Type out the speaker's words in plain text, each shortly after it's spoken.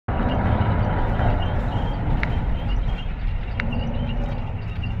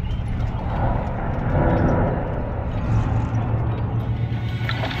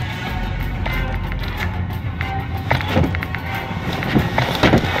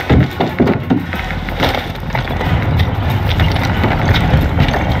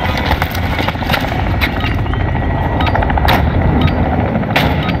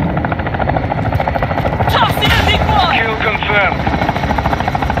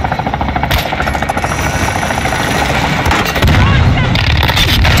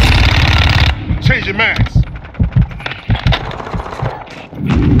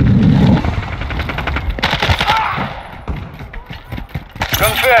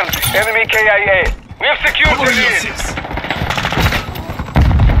confirmed. Enemy KIA. We have secured the lead.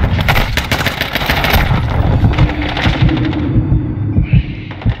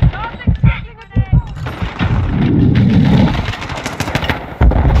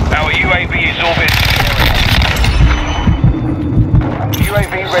 Our UAV is orbiting.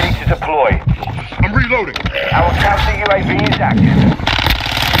 UAV ready to deploy. I'm reloading. Our counter UAV is active.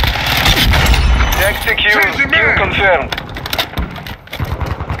 Deck secure. Kill confirmed.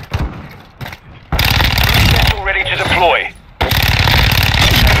 Vessel ready to deploy.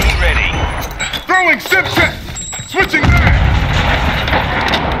 Enemy ready. Throwing sim check. Switching back.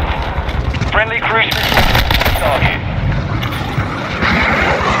 Friendly cruise missile target.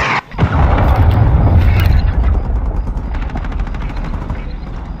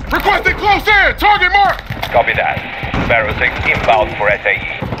 Requesting close air. Target mark. Copy that. Sparrow 6 inbound for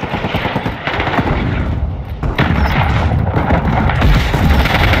SAE.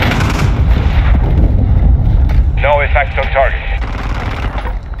 No effects on target.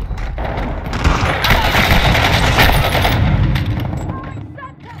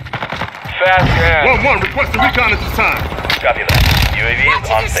 Fast gun. 1-1, requesting recon at this time. Copy that. UAV is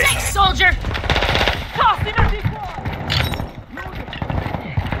on station. Soldier! Tossing a decoy!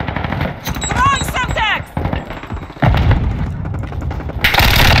 Throwing Semtex!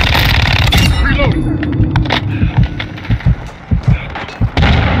 Reloading.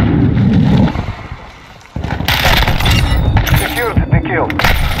 Secured the kill.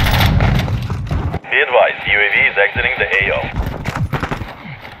 Be advised, UAV is exiting the AO.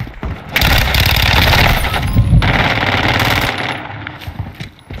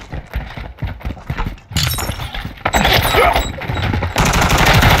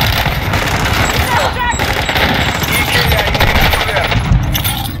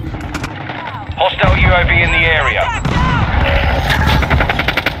 Hostile UAV in the area.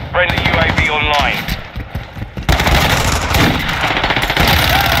 Friendly UAV online.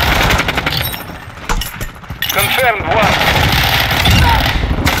 Confirmed one.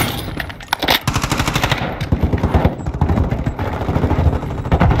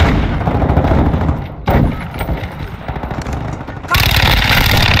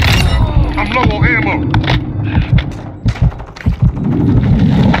 I'm low on ammo.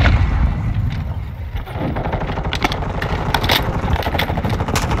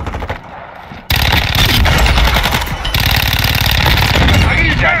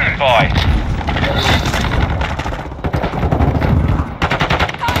 Standing by.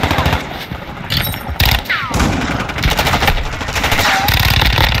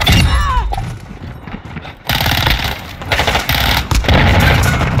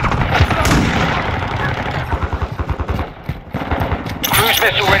 Cruise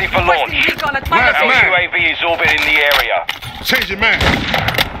missile ready for launch. Last Our man. UAV is orbiting the area. Changing man.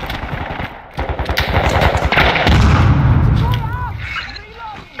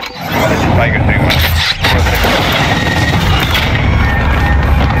 Tiger 3-1.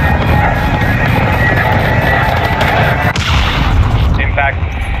 Impact.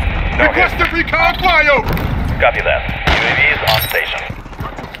 No hit. Requesting recon flyover. Copy that. UAV is on station.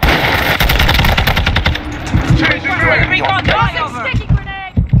 Changing man. Recon flyover! Sticky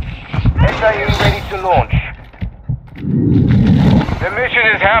grenade! SAE ready to launch. The mission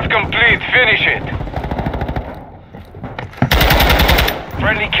is half complete. Finish it.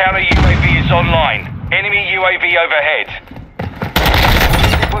 Friendly counter UAV is online. Enemy UAV overhead.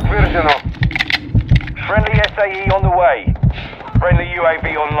 Potwierdzeno. Friendly SAE on the way. Friendly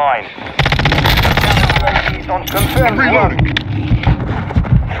UAV online. UAV is on confirmed. I'm reloading.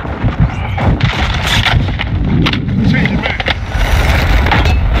 Changing man.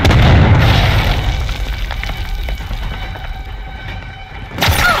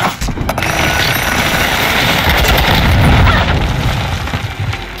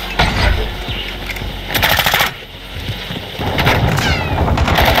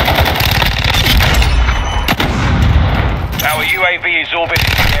 Our UAV is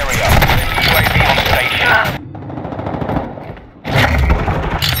orbiting the area. UAV on station.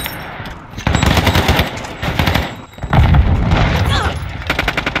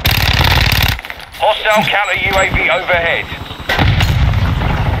 Hostile counter UAV overhead.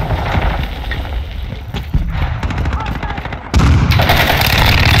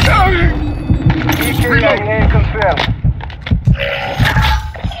 EQA confirmed.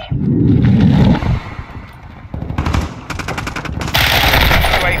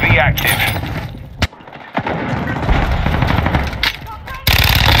 UAV active.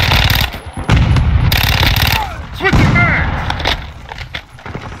 Switching man.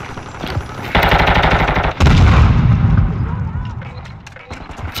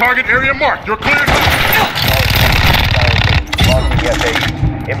 Target area marked. You're cleared. Marking the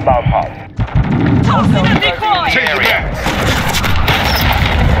SAE. Inbound path. Tossing a decoy! Change the max.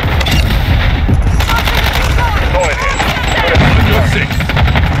 Go ahead. You're 6.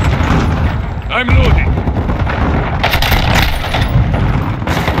 I'm loading.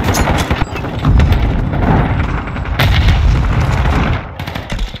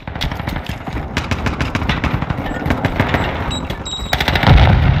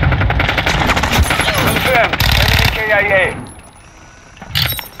 Confirmed. Enemy KIA.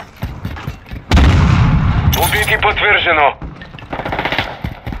 Убитый подтверждено.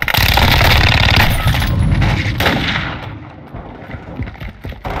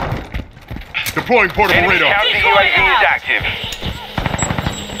 Deploying portable Enemy radar. counter UAV is active.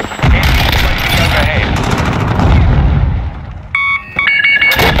 Enemy UAV overhead.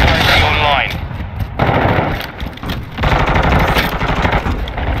 UAV online.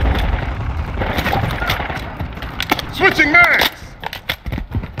 Switching mags.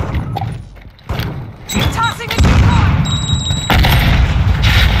 Tossing a decoy!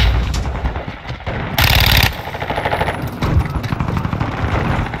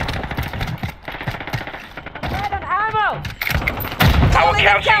 Red on ammo! Our Calling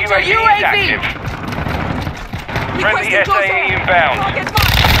counter encounter UAV is UAV! active. Friendly Requesting close SAE air. inbound. Target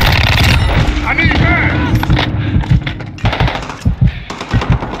marked. I need mags.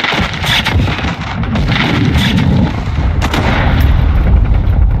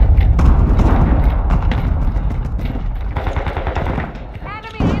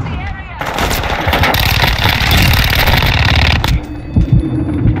 Enemy in the area!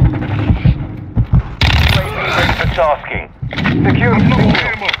 UAV ready for tasking. Secure I'm the low on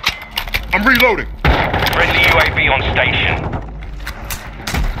signal. ammo. I'm reloading. Friendly UAV on station.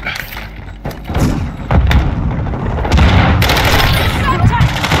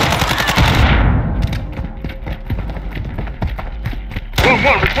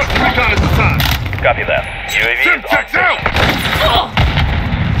 One, requesting recon at this time. Copy that. UAV is on Semtex station. out.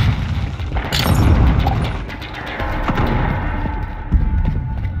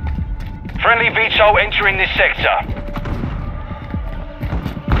 Friendly VTOL entering this sector.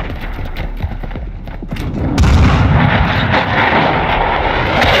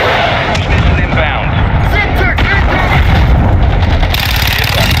 Missile inbound. Semtex incoming.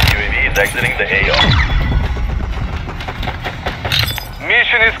 UAV is exiting the AO.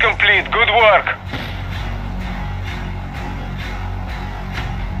 Mission is complete. Good work.